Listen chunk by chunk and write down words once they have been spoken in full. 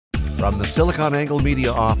From the SiliconANGLE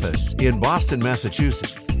Media office in Boston,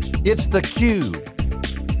 Massachusetts, it's theCUBE.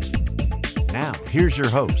 Now, here's your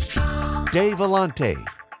host, Dave Vellante.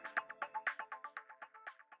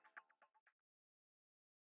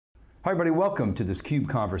 Hi everybody, welcome to this CUBE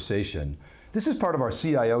conversation. This is part of our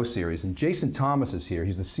CIO series, and Jason Thomas is here.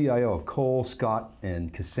 He's the CIO of Cole, Scott,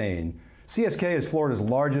 and Kissane. CSK is Florida's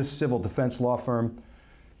largest civil defense law firm.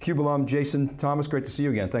 CUBE alum Jason Thomas, great to see you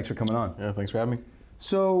again. Thanks for coming on. Yeah, thanks for having me.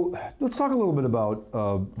 So let's talk a little bit about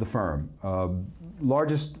the firm.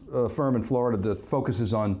 Largest firm in Florida that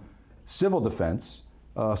focuses on civil defense.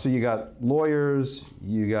 So you got lawyers,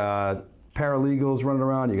 you got paralegals running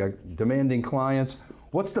around, you got demanding clients.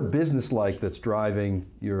 What's the business like that's driving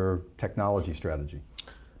your technology strategy?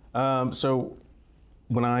 So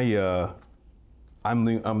when I'm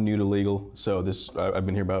new to legal, so I've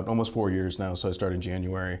been here about almost 4 years now. So I started in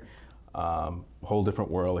January. Whole different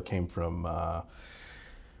world. It came from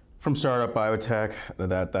startup biotech,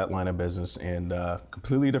 that line of business, and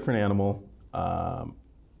completely different animal.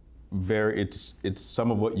 It's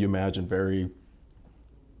some of what you imagine. Very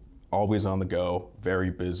always on the go,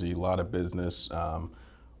 very busy, a lot of business.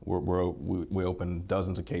 We open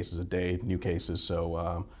dozens of cases a day, new cases. So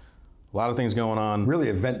a lot of things going on. Really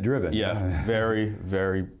event driven. Yeah, very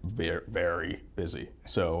busy.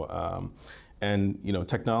 So. And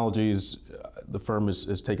technologies, the firm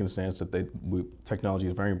is taking the stance that technology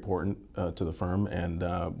is very important to the firm, and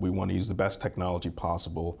we want to use the best technology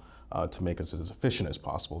possible to make us as efficient as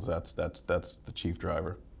possible. That's the chief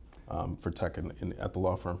driver for tech at the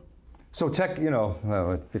law firm. So tech,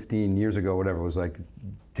 15 years ago, whatever, was like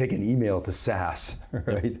taking email to SaaS,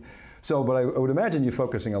 right? So, but I would imagine you're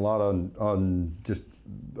focusing a lot on just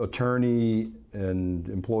attorney and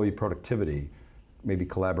employee productivity. Maybe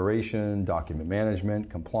collaboration, document management,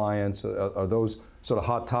 compliance. Are those sort of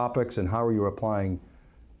hot topics, and how are you applying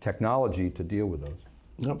technology to deal with those?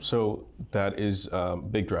 Yep, so that is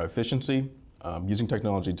big drive efficiency, using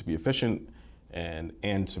technology to be efficient and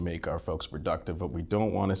to make our folks productive. What we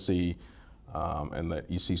don't want to see, and that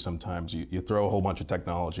you see sometimes, you throw a whole bunch of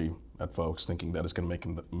technology at folks thinking that it's going to make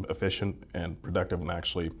them efficient and productive, and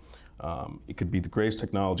actually it could be the greatest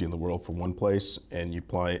technology in the world for one place, and you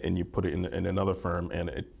apply it and you put it in another firm, and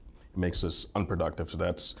it makes us unproductive. So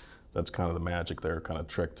that's kind of the magic there, kind of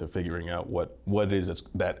trick to figuring out what it is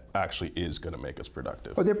that actually is going to make us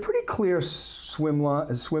productive. Are there pretty clear swim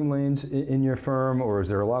lanes in your firm, or is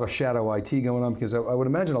there a lot of shadow IT going on? Because I would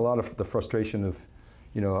imagine a lot of the frustration of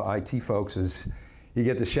IT folks is you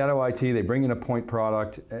get the shadow IT, they bring in a point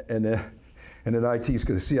product, and then IT,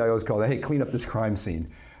 because the CIOs call it, hey, clean up this crime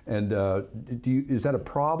scene. And is that a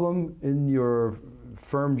problem in your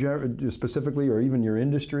firm specifically, or even your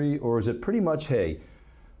industry, or is it pretty much, hey,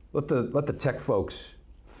 let the tech folks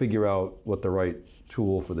figure out what the right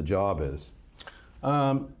tool for the job is?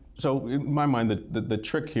 So in my mind, the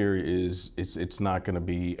trick here is it's not going to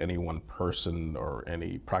be any one person or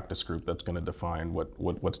any practice group that's going to define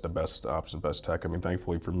what's the best option, best tech. I mean,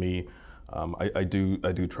 thankfully for me, I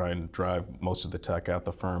do try and drive most of the tech at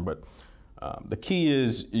the firm, but the key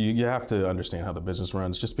is you have to understand how the business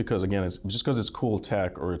runs. Just because, again, it's cool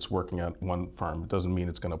tech or it's working at one firm, it doesn't mean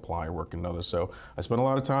it's going to apply or work in another. So I spend a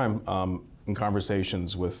lot of time in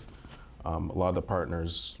conversations with a lot of the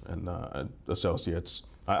partners and associates.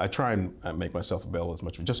 I try and make myself available as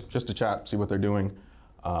much, just to chat, see what they're doing,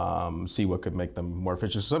 see what could make them more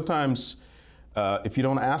efficient. Sometimes if you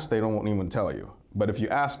don't ask, they don't even tell you. But if you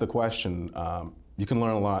ask the question, you can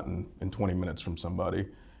learn a lot in 20 minutes from somebody.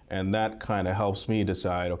 And that kind of helps me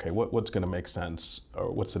decide, okay, what's going to make sense,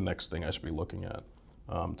 or what's the next thing I should be looking at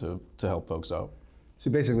to help folks out.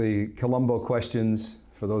 So basically, Columbo questions,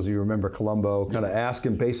 for those of you who remember Columbo, kind of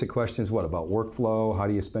asking basic questions, what about workflow? How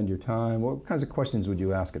do you spend your time? What kinds of questions would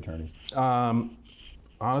you ask attorneys?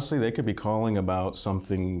 Honestly, they could be calling about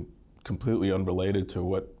something completely unrelated to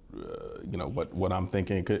what I'm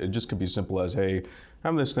thinking. It just could be simple as, hey,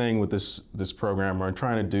 I'm this thing with this program, or I'm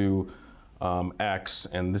trying to do X,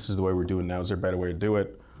 and this is the way we're doing it now. Is there a better way to do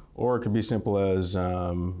it? Or it could be simple as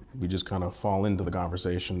we just kind of fall into the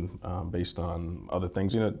conversation based on other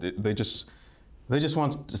things. They just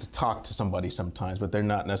want to talk to somebody sometimes, but they're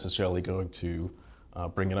not necessarily going to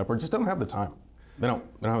bring it up, or just don't have the time. They don't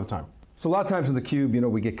have the time. So a lot of times in theCUBE,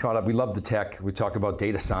 we get caught up. We love the tech. We talk about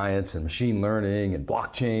data science and machine learning and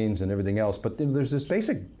blockchains and everything else. But there's this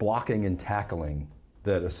basic blocking and tackling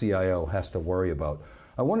that a CIO has to worry about.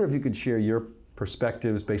 I wonder if you could share your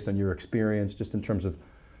perspectives based on your experience, just in terms of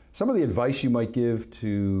some of the advice you might give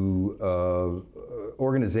to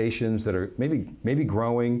organizations that are maybe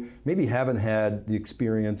growing, maybe haven't had the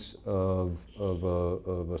experience of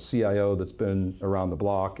a CIO that's been around the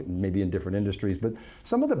block and maybe in different industries, but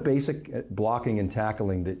some of the basic blocking and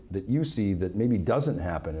tackling that you see that maybe doesn't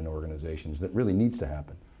happen in organizations that really needs to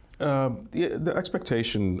happen. The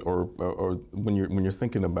expectation, or when you're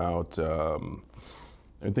thinking about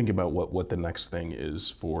what the next thing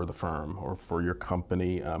is for the firm or for your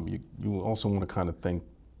company, you also want to kind of think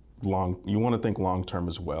long term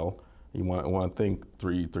as well. You want to think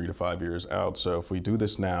three to 5 years out. So if we do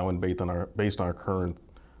this now and based on our current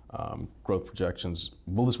growth projections,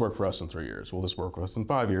 will this work for us in 3 years? Will this work for us in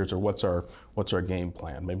 5 years? Or what's our game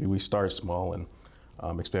plan? Maybe we start small and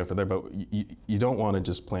expand from there, but you don't want to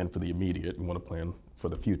just plan for the immediate. You want to plan for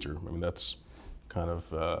the future. I mean, that's kind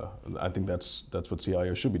of, I think that's what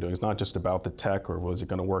CIOs should be doing. It's not just about the tech or is it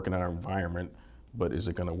going to work in our environment, but is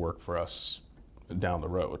it going to work for us down the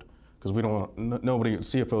road? Because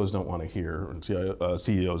CFOs don't want to hear, and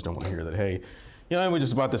CEOs don't want to hear that, hey, we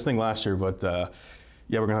just bought this thing last year, but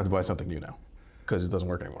yeah, we're going to have to buy something new now because it doesn't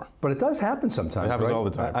work anymore. But it does happen sometimes, It happens right? all the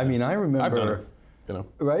time. I mean, I remember. I've done it.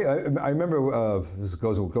 Right, I remember, this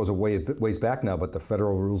goes a ways back now, but the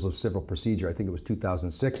Federal Rules of Civil Procedure, I think it was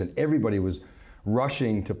 2006, and everybody was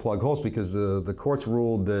rushing to plug holes because the courts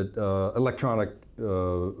ruled that electronic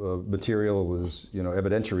material was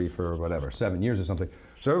evidentiary for whatever, 7 years or something.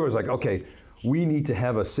 So everybody was like, okay, we need to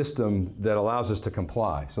have a system that allows us to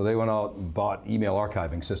comply. So they went out and bought email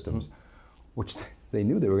archiving systems, which they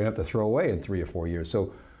knew they were going to have to throw away in 3 or 4 years.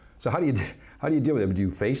 So how do you deal with it? Do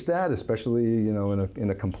you face that, especially in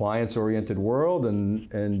a compliance-oriented world,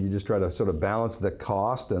 and you just try to sort of balance the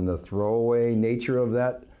cost and the throwaway nature of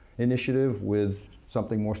that initiative with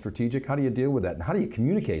something more strategic? How do you deal with that, and how do you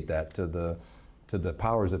communicate that to the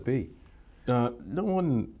powers that be? No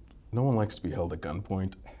one likes to be held at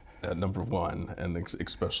gunpoint. Number one, and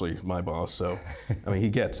especially my boss. So, I mean, he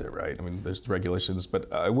gets it, right? I mean, there's regulations,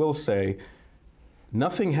 but I will say,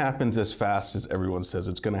 nothing happens as fast as everyone says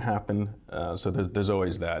it's going to happen. So there's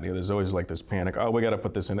always that. There's always like this panic. Oh, we got to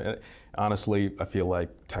put this in. Honestly, I feel like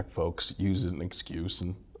tech folks use an excuse,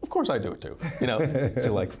 and of course I do it too.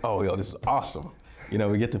 To like, oh, this is awesome.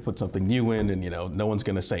 We get to put something new in, and no one's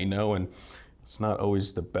going to say no, and it's not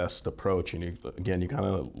always the best approach. And you kind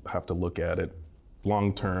of have to look at it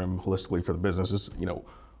long term, holistically for the businesses.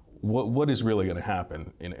 What is really going to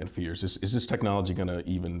happen in a few years? Is this technology going to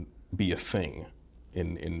even be a thing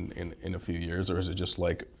in a few years, or is it just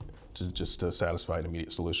like to satisfy an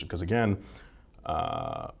immediate solution? Because again,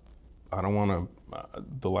 I don't want to.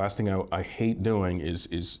 The last thing I hate doing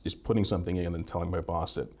is putting something in and telling my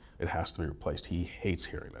boss that it has to be replaced. He hates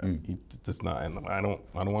hearing that. He does not, and I don't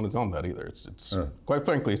want to tell him that either. It's quite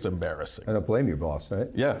frankly, it's embarrassing. I don't blame your boss, right?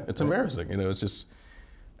 Yeah, it's embarrassing. It's just,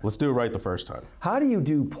 let's do it right the first time. How do you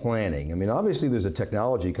do planning? I mean, obviously there's a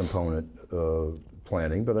technology component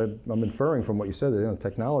planning, but I'm inferring from what you said that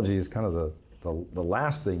technology is kind of the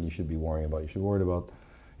last thing you should be worrying about. You should worry about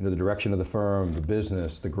the direction of the firm, the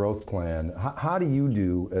business, the growth plan. How do you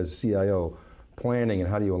do as CIO planning, and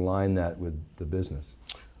how do you align that with the business?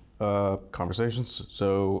 Conversations.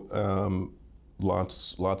 So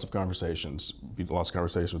lots of conversations. Lots of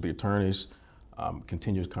conversations with the attorneys.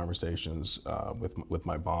 Continuous conversations with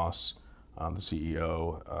my boss, the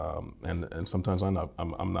CEO, and sometimes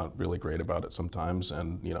I'm not really great about it sometimes,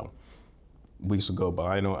 and weeks will go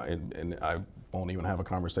by, and I won't even have a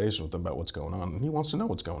conversation with him about what's going on. And he wants to know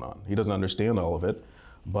what's going on. He doesn't understand all of it,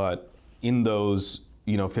 but in those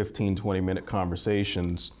 15, 20-minute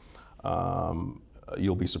conversations,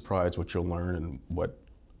 you'll be surprised what you'll learn and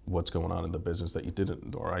what's going on in the business that you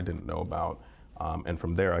didn't or I didn't know about, and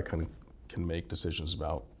from there I can make decisions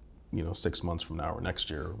about 6 months from now or next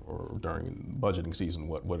year or during budgeting season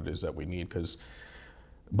what it is that we need, because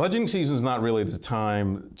budgeting season is not really the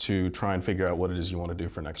time to try and figure out what it is you want to do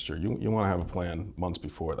for next year. You want to have a plan months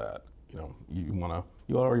before that. You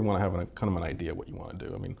already want to have kind of an idea what you want to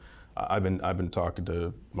do. I mean, I've been talking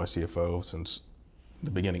to my CFO since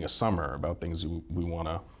the beginning of summer about things we want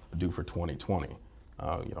to do for 2020.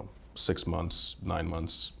 6 months, 9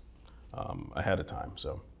 months ahead of time.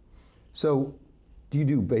 So do you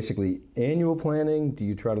do basically annual planning? Do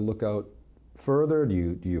you try to look out further?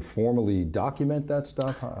 Do you formally document that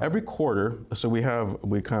stuff? Every quarter, so we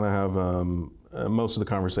kind of have most of the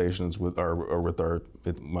conversations with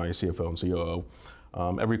my CFO and COO.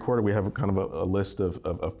 Every quarter we have kind of a list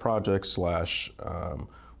of projects /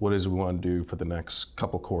 what it is we want to do for the next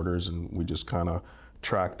couple quarters, and we just kind of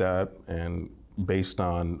track that, and based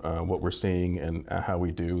on what we're seeing and how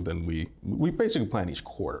we do, then we basically plan each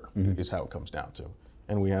quarter is how it comes down to.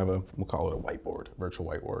 and we have we'll call it a whiteboard, virtual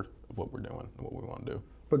whiteboard of what we're doing and what we want to do.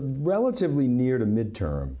 But relatively near to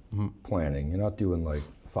midterm planning, you're not doing like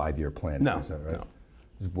 5-year planning, No, is that right? no.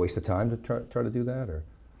 Is it a waste of time to try to do that, or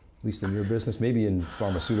at least in your business, maybe in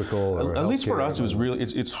pharmaceutical or At least for healthcare, us, it was really,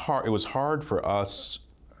 it's hard. It was hard for us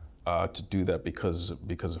to do that because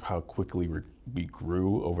of how quickly we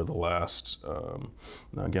grew over the last,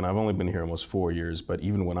 now again, I've only been here almost 4 years, but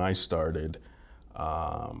even when I started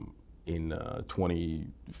in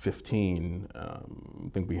 2015, I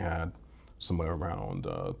think we had somewhere around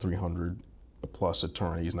 300 plus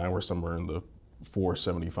attorneys. Now we're somewhere in the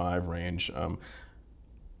 475 range. I'm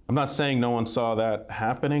not saying no one saw that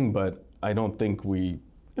happening, but I don't think we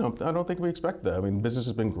expect that. I mean, business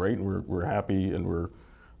has been great, and we're happy, and we're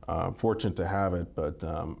fortunate to have it. But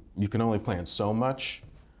you can only plan so much.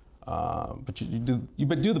 But you do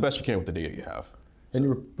the best you can with the data you have. And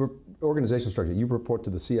your organization structure, you report to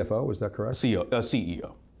the CFO, is that correct? CEO.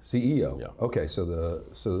 CEO. Yeah. Okay, so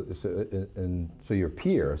your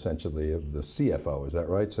peer essentially of the CFO, is that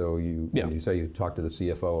right? So you say you talk to the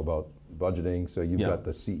CFO about budgeting, so you've got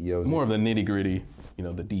the CEOs. More of the nitty-gritty,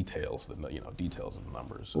 the details, details of the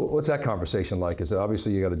numbers. So. What's that conversation like? Is it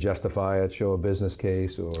obviously you got to justify it, show a business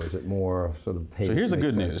case, or is it more sort of, hey, so here's the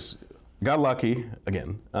good news. Got lucky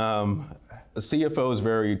again. The CFO is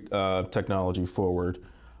very technology forward,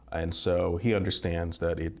 and so he understands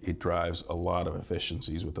that it drives a lot of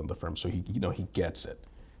efficiencies within the firm. So he gets it,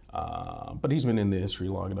 but he's been in the industry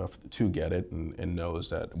long enough to get it and knows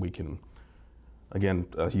that we can, again,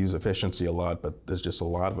 use efficiency a lot. But there's just a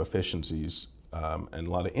lot of efficiencies and a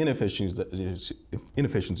lot of inefficiencies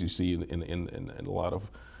you see in a lot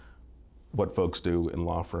of what folks do in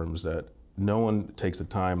law firms that. No one takes the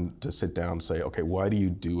time to sit down and say, okay, why do you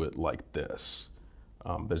do it like this?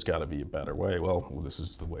 There's got to be a better way. Well, this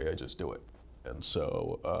is the way I just do it. And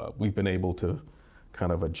so we've been able to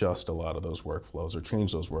kind of adjust a lot of those workflows or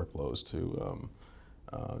change those workflows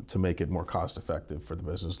to make it more cost effective for the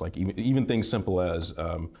business. Like even things simple as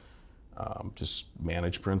just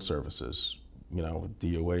manage print services.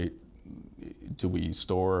 Do we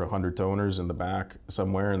store 100 toners in the back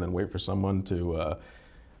somewhere and then wait for someone to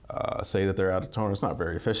say that they're out of toner? It's not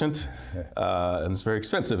very efficient, and it's very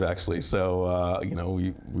expensive actually. So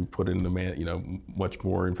we put in a much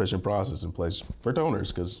more efficient process in place for toners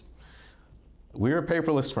because we're a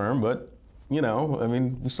paperless firm, but we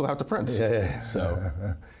still have to print. Yeah. So,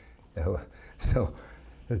 so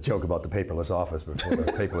a joke about the paperless office before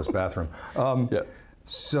the paperless bathroom. Yeah.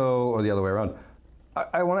 So, or the other way around.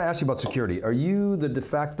 I want to ask you about security. Are you the de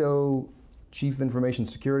facto Chief Information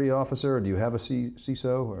Security Officer, or do you have a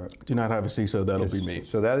CISO? Or? Do not have a CISO, that'll be me.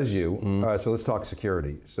 So that is you. All right, so let's talk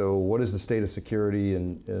security. So what is the state of security,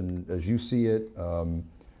 and as you see it,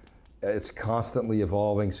 it's constantly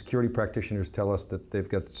evolving. Security practitioners tell us that they've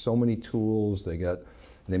got so many tools, they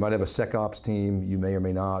might have a SecOps team, you may or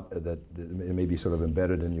may not, that it may be sort of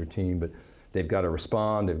embedded in your team, but they've got to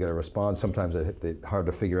respond, Sometimes it's hard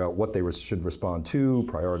to figure out what they should respond to,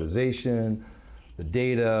 prioritization, the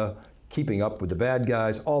data, keeping up with the bad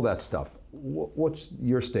guys, all that stuff. What's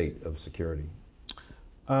your state of security?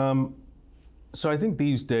 So I think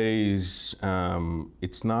these days,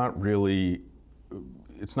 it's not really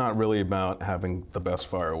about having the best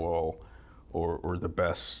firewall or the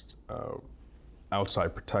best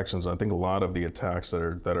outside protections. I think a lot of the attacks that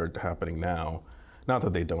are happening now, not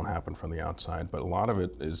that they don't happen from the outside, but a lot of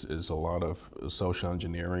it is a lot of social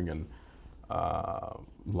engineering and a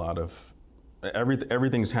lot of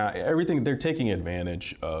everything. They're taking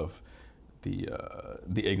advantage of the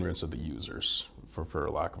ignorance of the users, for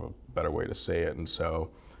lack of a better way to say it. And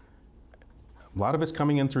so a lot of it's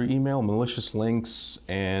coming in through email, malicious links,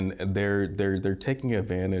 and they're taking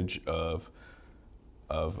advantage of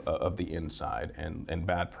the inside and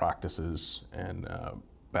bad practices and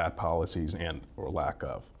bad policies and or lack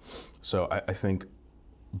of. So I think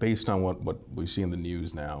based on what we see in the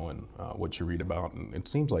news now and what you read about, and it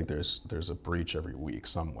seems like there's a breach every week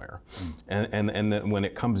somewhere. And then when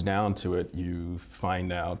it comes down to it, you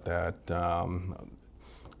find out that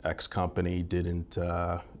X company didn't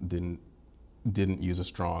use a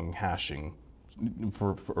strong hashing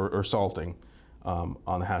or salting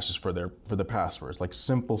on the hashes for the passwords. Like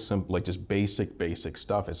simple, like just basic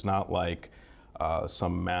stuff. It's not like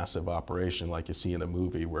some massive operation like you see in a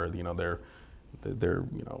movie where they're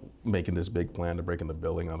making this big plan to break in the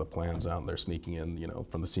building, all the plans out, and they're sneaking in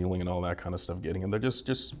from the ceiling and all that kind of stuff, getting in. They're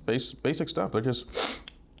just basic stuff. They're just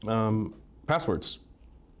passwords,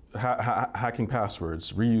 hacking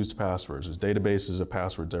passwords, reused passwords. There's databases of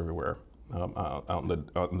passwords everywhere out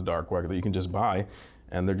in the dark web that you can just buy,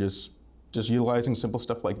 and they're just just utilizing simple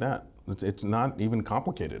stuff like that. It's not even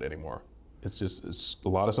complicated anymore. It's a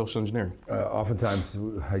lot of social engineering. Oftentimes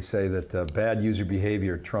I say that bad user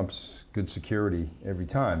behavior trumps good security every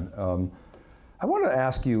time. I want to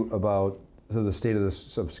ask you about the state of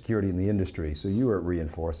security in the industry. So you were at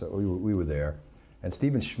Reinforce, we were there, and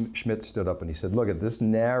Stephen Schmidt stood up and he said, look, at this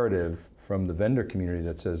narrative from the vendor community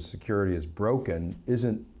that says security is broken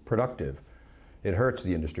isn't productive. It hurts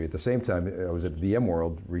the industry. At the same time, I was at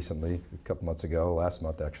VMworld recently, a couple months ago, last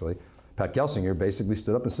month actually. Pat Gelsinger basically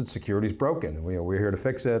stood up and said security's broken. And we're here to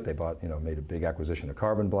fix it. They bought, made a big acquisition of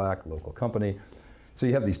Carbon Black, a local company. So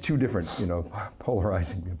you have these two different,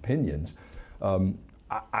 polarizing opinions.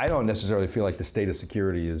 I don't necessarily feel like the state of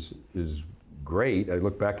security is great. I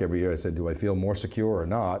look back every year, I said, do I feel more secure or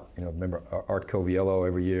not? Remember Art Coviello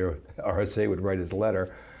every year, RSA would write his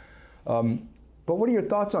letter. But what are your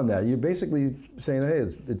thoughts on that? You're basically saying,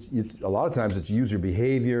 hey, it's a lot of times it's user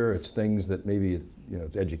behavior, it's things that maybe,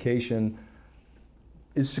 it's education.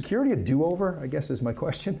 Is security a do-over, I guess is my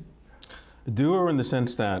question? A do-over in the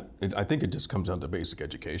sense that I think it just comes down to basic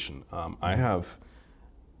education.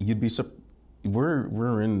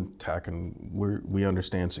 We're in tech and we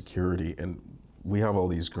understand security, and we have all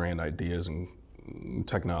these grand ideas and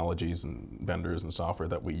technologies and vendors and software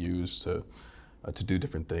that we use to do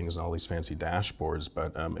different things and all these fancy dashboards.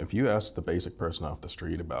 But if you ask the basic person off the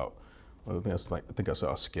street about, I think I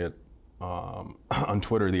saw a skit on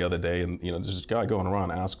Twitter the other day, and there's this guy going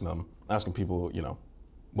around asking people,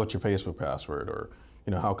 what's your Facebook password, or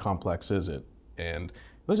how complex is it, and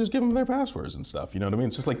they'll just give them their passwords and stuff. You know what I mean?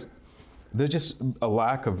 It's just like there's just a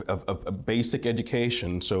lack of basic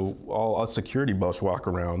education. So all us security buffs walk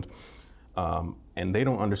around, and they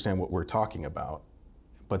don't understand what we're talking about.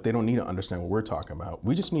 But they don't need to understand what we're talking about.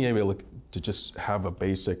 We just need to be able to just have a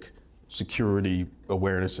basic security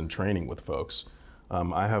awareness and training with folks.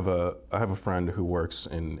 I have a friend who works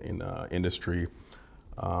in industry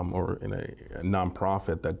or in a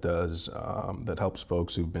nonprofit that does that helps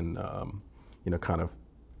folks who've been kind of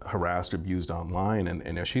harassed, abused online,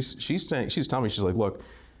 and she's telling me, she's like, look,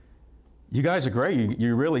 you guys are great,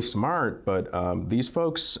 you're really smart, but these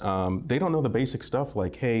folks, they don't know the basic stuff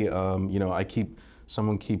like, hey,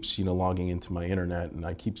 someone keeps logging into my internet, and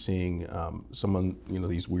I keep seeing someone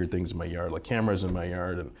these weird things in my yard, like cameras in my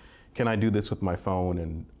yard, and can I do this with my phone?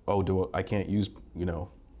 And I can't use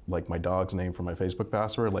like my dog's name for my Facebook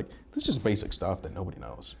password. Like, this is just basic stuff that nobody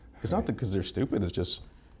knows. It's not because they're stupid. It's just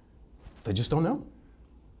they just don't know.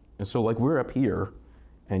 And so like we're up here,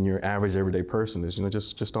 and your average everyday person is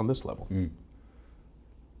just on this level. Mm.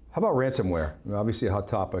 How about ransomware? Obviously a hot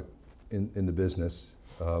topic in the business.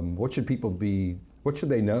 What should people be? What should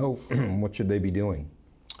they know? What should they be doing?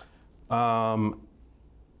 At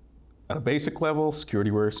a basic level,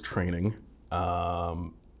 security-aware training.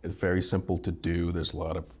 It's very simple to do. There's a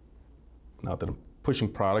lot of, not that I'm pushing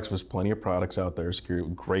products, there's plenty of products out there,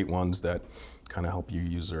 great ones that kind of help you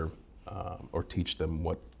user or teach them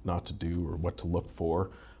what not to do or what to look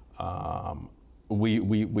for.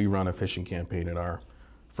 We run a phishing campaign at our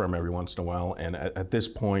firm every once in a while, and at this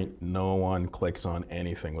point, no one clicks on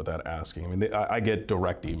anything without asking. I mean, I get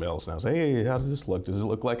direct emails now saying, hey, how does this look? Does it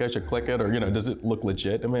look like I should click it? Or does it look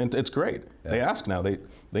legit? I mean, it's great. Yeah. They ask now,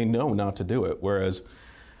 they know not to do it. Whereas,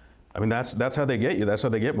 I mean, that's how they get you. That's how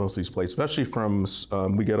they get most of these places, especially from,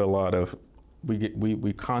 we get a lot of,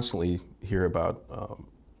 we constantly hear about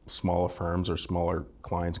smaller firms or smaller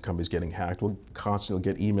clients and companies getting hacked. We'll constantly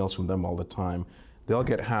get emails from them all the time. They'll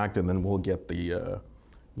get hacked, and then we'll get the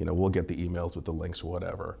we'll get the emails with the links or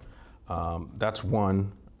whatever. That's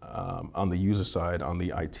one on the user side. On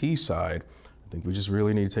the IT side, I think we just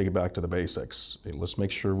really need to take it back to the basics. Let's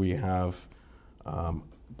make sure we have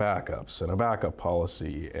backups and a backup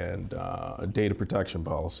policy and a data protection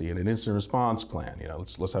policy and an incident response plan.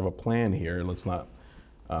 Let's have a plan here. Let's not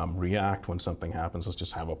react when something happens. Let's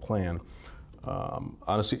just have a plan.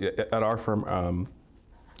 Honestly, at our firm,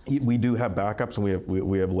 we do have backups, and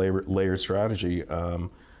we have layered strategy.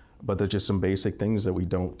 But there's just some basic things that we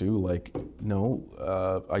don't do, like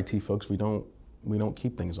IT folks, we don't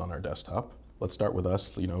keep things on our desktop. Let's start with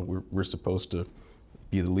us. We're supposed to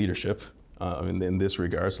be the leadership in this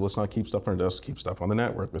regard. So let's not keep stuff on our desk. Keep stuff on the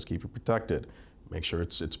network. Let's keep it protected. Make sure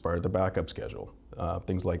it's part of the backup schedule.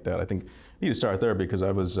 Things like that. I think you need to start there, because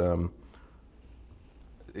I was I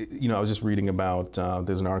was just reading about.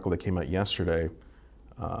 There's an article that came out yesterday.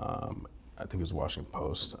 I think it was Washington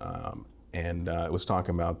Post. And it was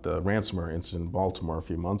talking about the ransomware incident in Baltimore a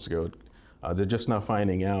few months ago. They're just now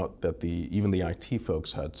finding out that even the IT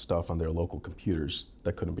folks had stuff on their local computers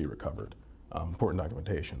that couldn't be recovered. Important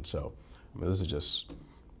documentation. So, I mean, this is just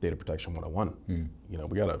data protection 101.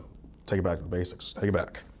 We got to take it back to the basics. Take it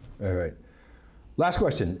back. All right. Last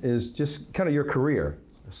question is just kind of your career.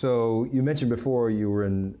 So you mentioned before you were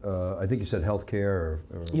in, I think you said healthcare.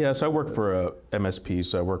 Yeah, so I work for a MSP,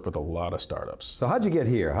 so I work with a lot of startups. So how'd you get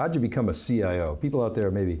here? How'd you become a CIO? People out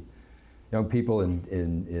there, maybe young people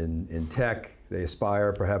in tech, they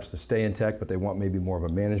aspire perhaps to stay in tech, but they want maybe more of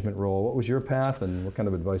a management role. What was your path, and what kind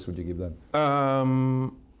of advice would you give them?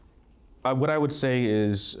 What I would say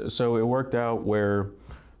is, so it worked out where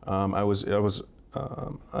I was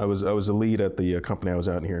a lead at the company I was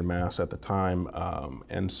out here in Mass at the time,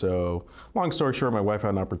 and so long story short, my wife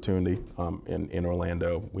had an opportunity in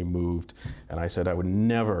Orlando. We moved, and I said I would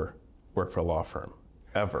never work for a law firm,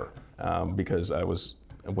 ever, because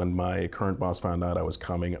when my current boss found out I was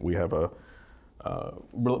coming, we have a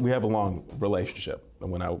long relationship.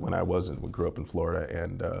 When I we grew up in Florida,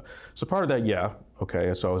 and so part of that, yeah,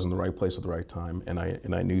 okay, so I was in the right place at the right time, and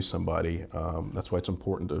I knew somebody. That's why it's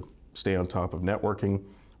important to stay on top of networking.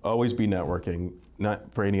 Always be networking,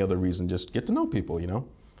 not for any other reason. Just get to know people. You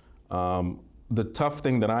know, the tough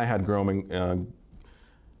thing that I had growing in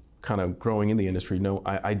the industry. No,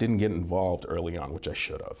 I didn't get involved early on, which I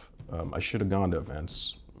should have. I should have gone to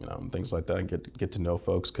events, you know, and things like that, and get to know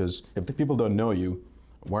folks. Because if the people don't know you,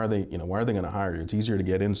 why are they going to hire you? It's easier to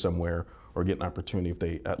get in somewhere or get an opportunity if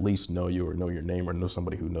they at least know you or know your name or know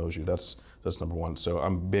somebody who knows you. That's number one. So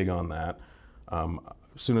I'm big on that.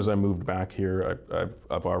 As soon as I moved back here,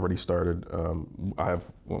 I've already started. I have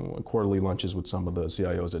quarterly lunches with some of the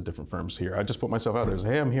CIOs at different firms here. I just put myself out there and say,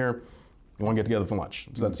 hey, I'm here. You want to get together for lunch?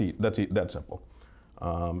 So that's simple.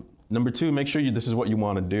 Number two, make sure this is what you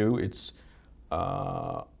want to do. It's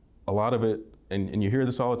a lot of it, and you hear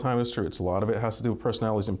this all the time, it's true. It's a lot of it has to do with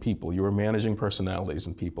personalities and people. You are managing personalities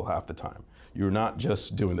and people half the time. You're not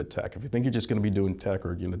just doing the tech. If you think you're just going to be doing tech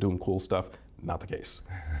or doing cool stuff, not the case.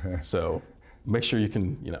 So make sure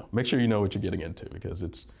make sure you know what you're getting into, because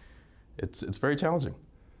it's very challenging.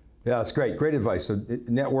 Yeah, it's great. Great advice. So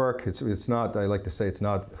network. It's not. I like to say it's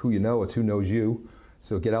not who you know. It's who knows you.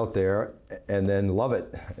 So get out there and then love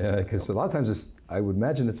it, because a lot of times I would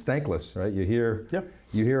imagine it's thankless, right? You hear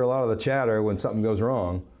a lot of the chatter when something goes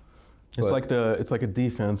wrong. It's like a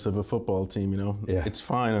defense of a football team, you know. Yeah. It's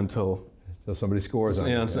fine until somebody scores on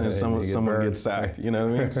you. And someone gets sacked, you know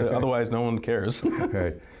what I mean? So otherwise, no one cares.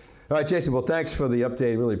 Right. All right, Jason. Well, thanks for the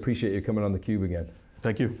update. Really appreciate you coming on theCUBE again.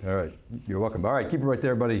 Thank you. All right, you're welcome. All right, keep it right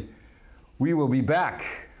there, buddy. We will be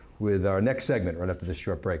back with our next segment right after this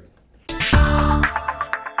short break.